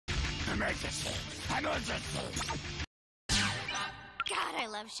God, I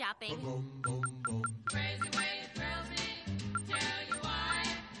love shopping. Crazy way it thrills me. Tell you why.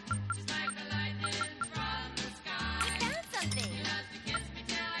 Just like the lightning from the sky. I found something. She loves to kiss me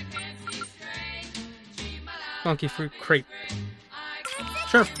till I can't see straight. She my love. Monkey fruit crate. I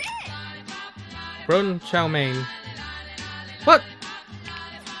Sure. That's it. Rodin chow mein. What?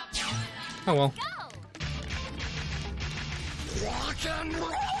 Oh well. Go. Rock and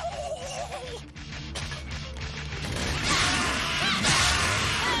roll!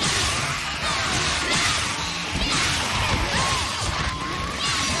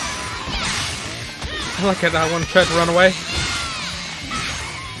 I like it. I want to try to run away.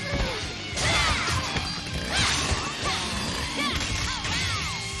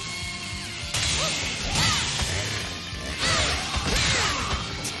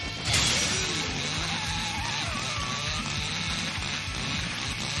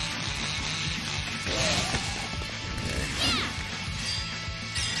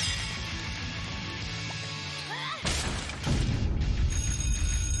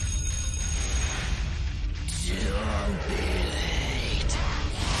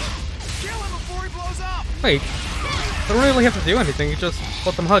 Wait, I don't really have to do anything, you just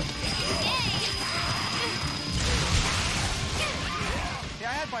let them hug. Yeah,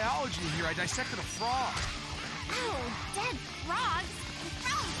 I had biology in here. I dissected a frog. Oh, dead frogs.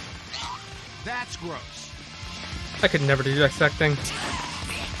 That's gross. I could never do dissecting.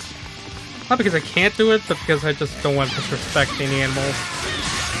 Not because I can't do it, but because I just don't want to disrespect any animals.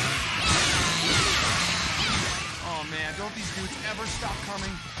 Oh man, don't these dudes ever stop coming?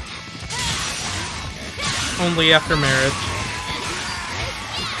 Only after marriage.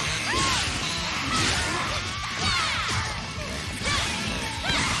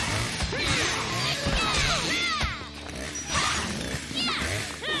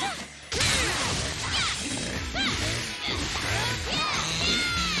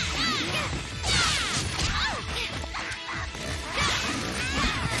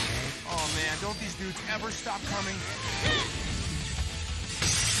 Oh man, don't these dudes ever stop coming?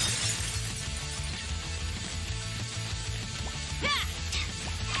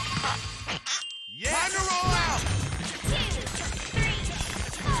 Yeah! Time to roll out! 2, 3,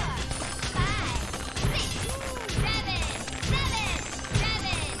 4, 5, 6, 7, 7,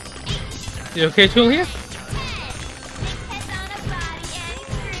 7, 8. You okay, Julia?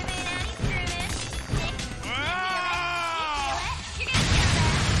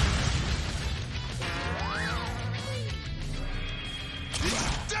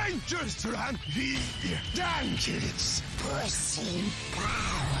 Dangerous to run. Dangerous. Pussy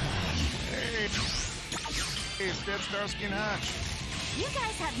power. Hey, Step Starsky and Hutch. You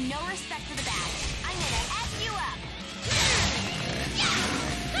guys have no respect for the badge. I'm gonna F you up.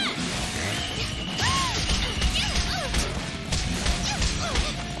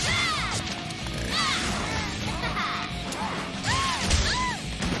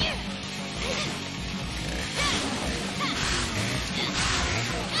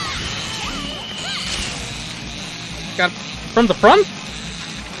 Got from the front?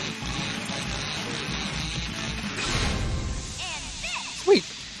 Sweet.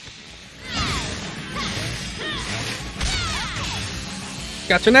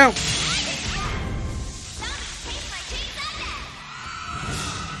 Gotcha now.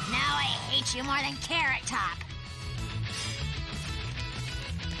 Now I hate you more than Carrot Top.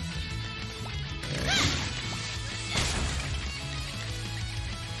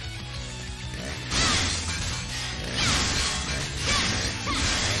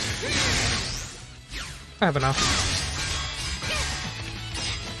 I have enough.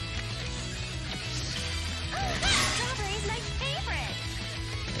 Strawberry's my favorite.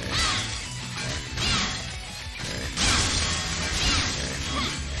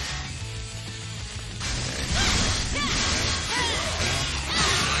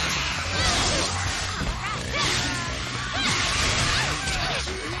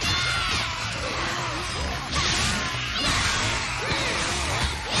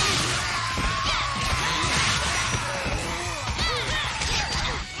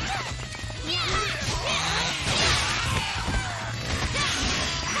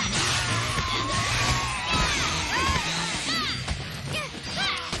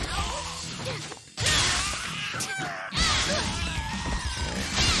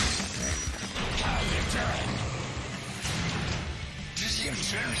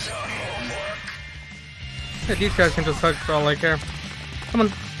 Yeah, these guys can just hug for all I care. Come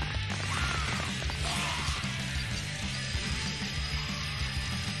on.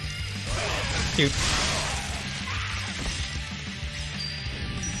 Cute.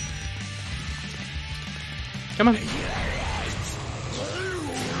 Come on. Quick,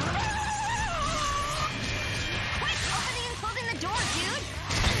 opening and closing the door, dude!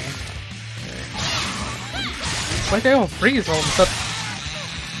 Why'd they all freeze all of a sudden?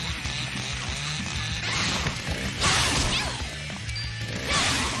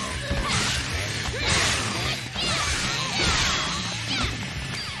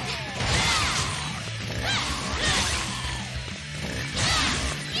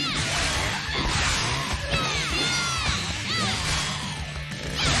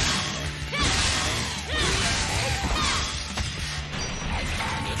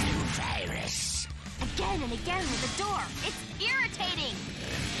 Again and again with the door. It's irritating.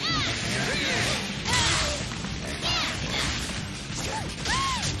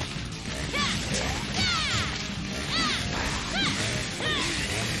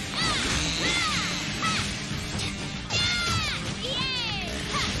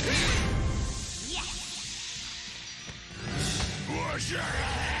 Wash your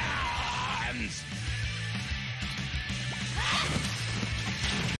hands!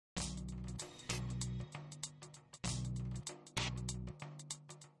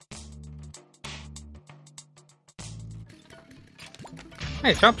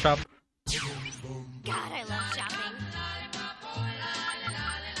 Hey, chop chop. God, I love shopping.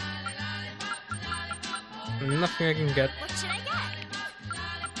 Nothing I can get. What should I get?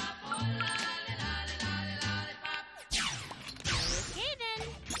 Okay then.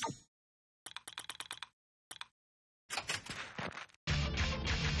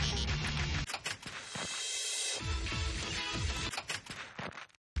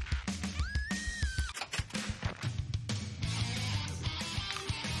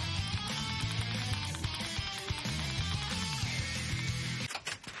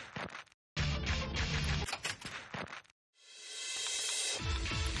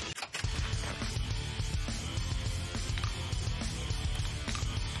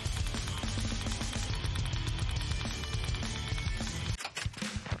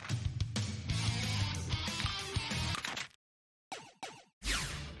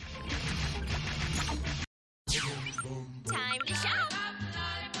 Time to shop.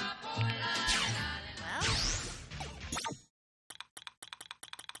 Well,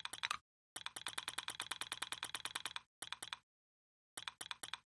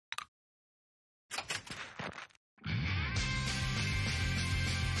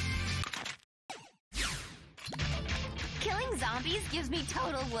 killing zombies gives me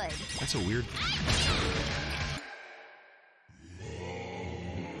total wood. That's a weird.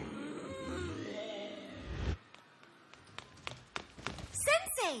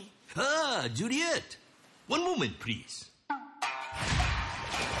 Sensei! Ah, Juliet. One moment, please.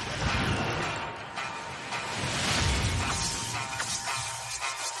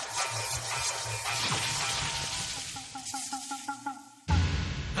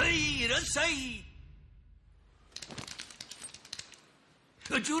 Hey, Rasai!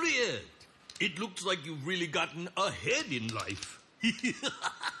 Juliet, it looks like you've really gotten ahead in life.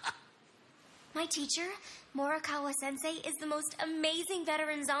 My teacher, Morikawa Sensei, is the most amazing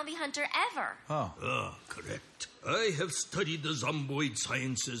veteran zombie hunter ever. Oh. Ah, correct. I have studied the zomboid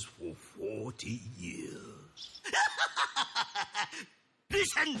sciences for 40 years.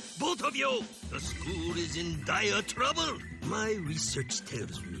 Listen, both of you! The school is in dire trouble. My research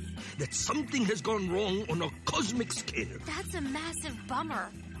tells me that something has gone wrong on a cosmic scale. That's a massive bummer.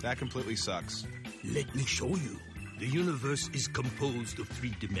 That completely sucks. Let me show you. The universe is composed of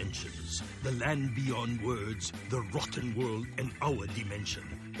 3 dimensions. The land beyond words, the rotten world, and our dimension,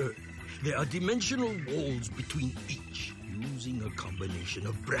 Earth. There are dimensional walls between each. Using a combination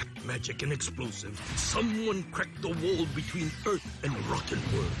of black magic and explosives, someone cracked the wall between Earth and rotten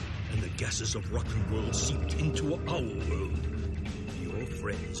world. And the gases of rotten world seeped into our world. Your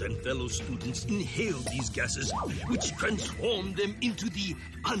friends and fellow students inhaled these gases, which transformed them into the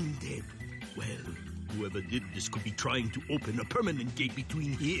undead. Well, whoever did this could be trying to open a permanent gate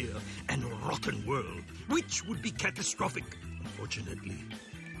between here and rotten world, which would be catastrophic. Unfortunately,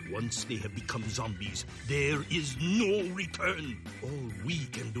 once they have become zombies, there is no return. All we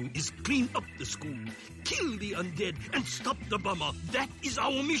can do is clean up the school, kill the undead, and stop the bomber. That is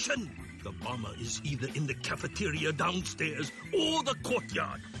our mission. The bomber is either in the cafeteria downstairs or the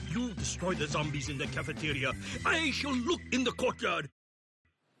courtyard. You destroy the zombies in the cafeteria. I shall look in the courtyard.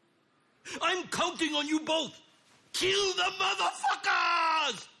 I'm counting on you both. Kill the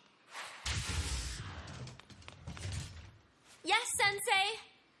motherfuckers! Yes, Sensei.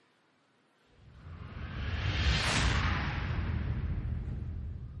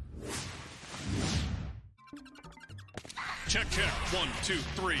 Check. 1, 2,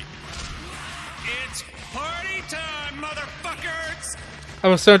 3. It's party time, motherfuckers! I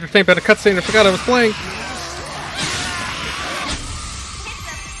was so entertained by the cutscene, I forgot I was playing.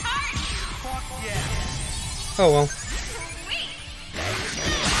 Oh well.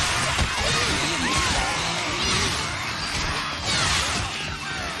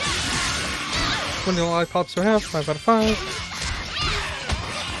 When the lollipops are half, 5 out of 5.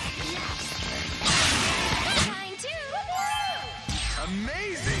 Mine too.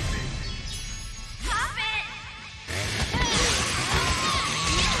 Amazing! Pop it.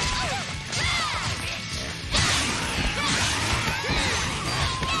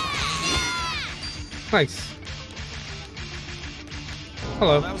 Nice.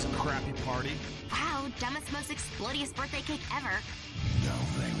 Hello. That was a crappy party. Wow, dumbest, most explodious birthday cake ever. No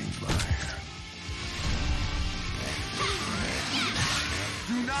flaming fire.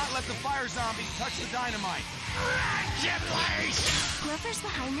 Do not let the fire zombie touch the dynamite. Whoever's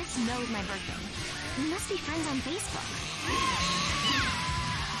behind this knows my birthday. We must be friends on Facebook.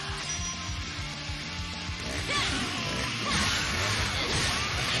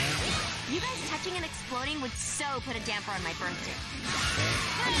 You guys touching and exploding would so put a damper on my birthday.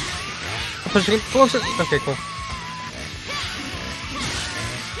 Pushing it closer. Okay, cool.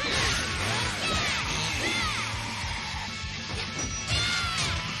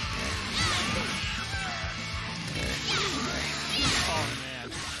 Oh man,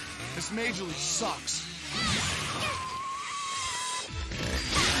 this majorly sucks.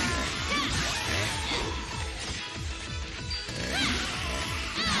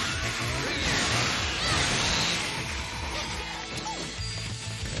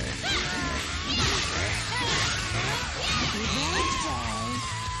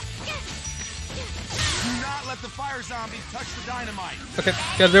 Do not let the fire zombie touch the dynamite. Okay,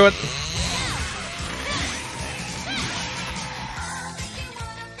 gotta do it.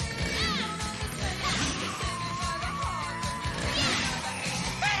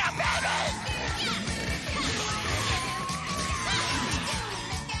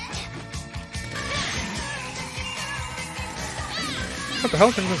 What the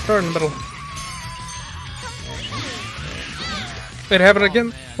hell? There's a star in the middle. It happened again?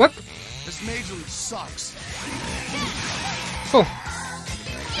 Man. What? This majorly sucks. Cool.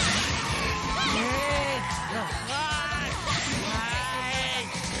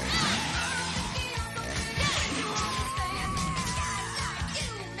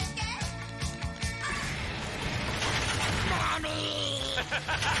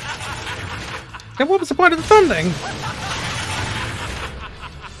 And what was the point of the funding?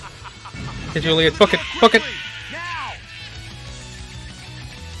 Hey, Juliet, book it, book it. Now!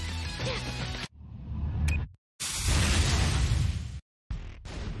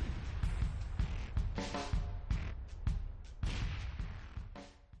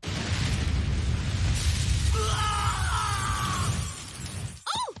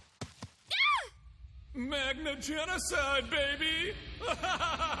 Magna genocide, baby! Hey!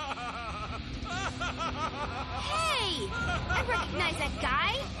 I recognize that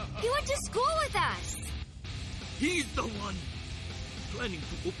guy! He went to school with us! He's the one planning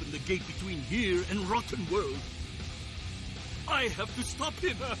to open the gate between here and Rotten World. I have to stop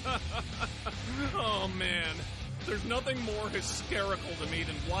him. Oh man, there's nothing more hysterical to me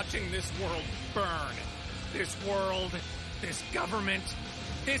than watching this world burn. This world, this government,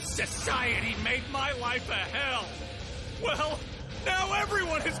 this society made my life a hell. Well, now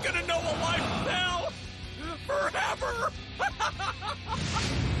everyone is gonna know a life of hell forever.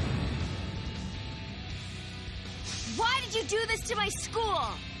 Why did you do this to my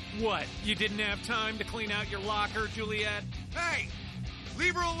school? What, you didn't have time to clean out your locker, Juliet? Hey!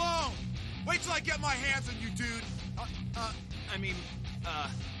 Leave her alone! Wait till I get my hands on you, dude!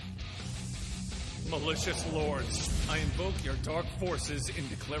 Malicious lords, I invoke your dark forces in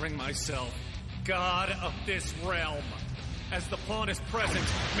declaring myself God of this realm. As the pawn is present,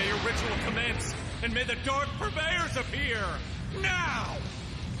 may your ritual commence, and may the dark purveyors appear! Now!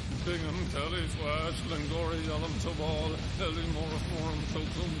 Bingham, Kelly, Swash, Glenglory, Yellum, Tobal, Ellie, Morriform,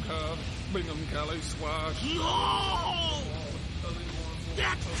 Tokum, Cab, Bingham, Kelly, Swash. No!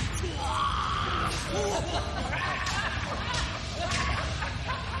 That's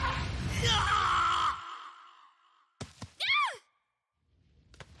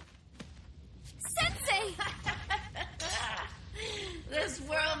Sensei! This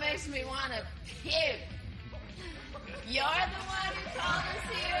world makes me want to puke. You're the one who called us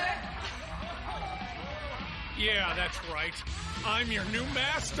here? Yeah, that's right. I'm your new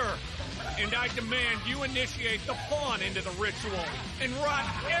master. And I demand you initiate the pawn into the ritual and rot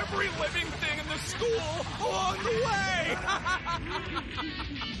every living thing in the school along the way.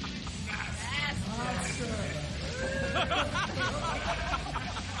 That's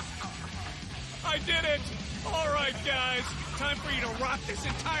I did it! All right, guys. Time for you to rock this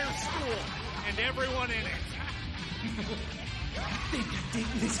entire school and everyone in it. They dig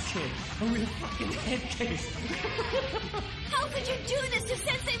this kid. I'm in a fucking head case. How could you do this to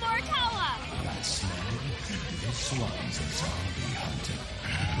Sensei Morikawa? That slag, this one's a zombie hunter.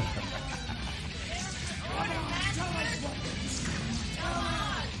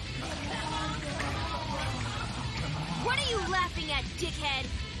 What are you laughing at, dickhead?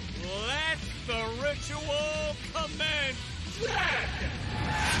 Let the ritual commence!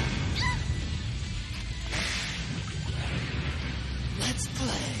 Let's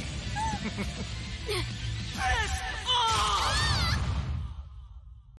play. This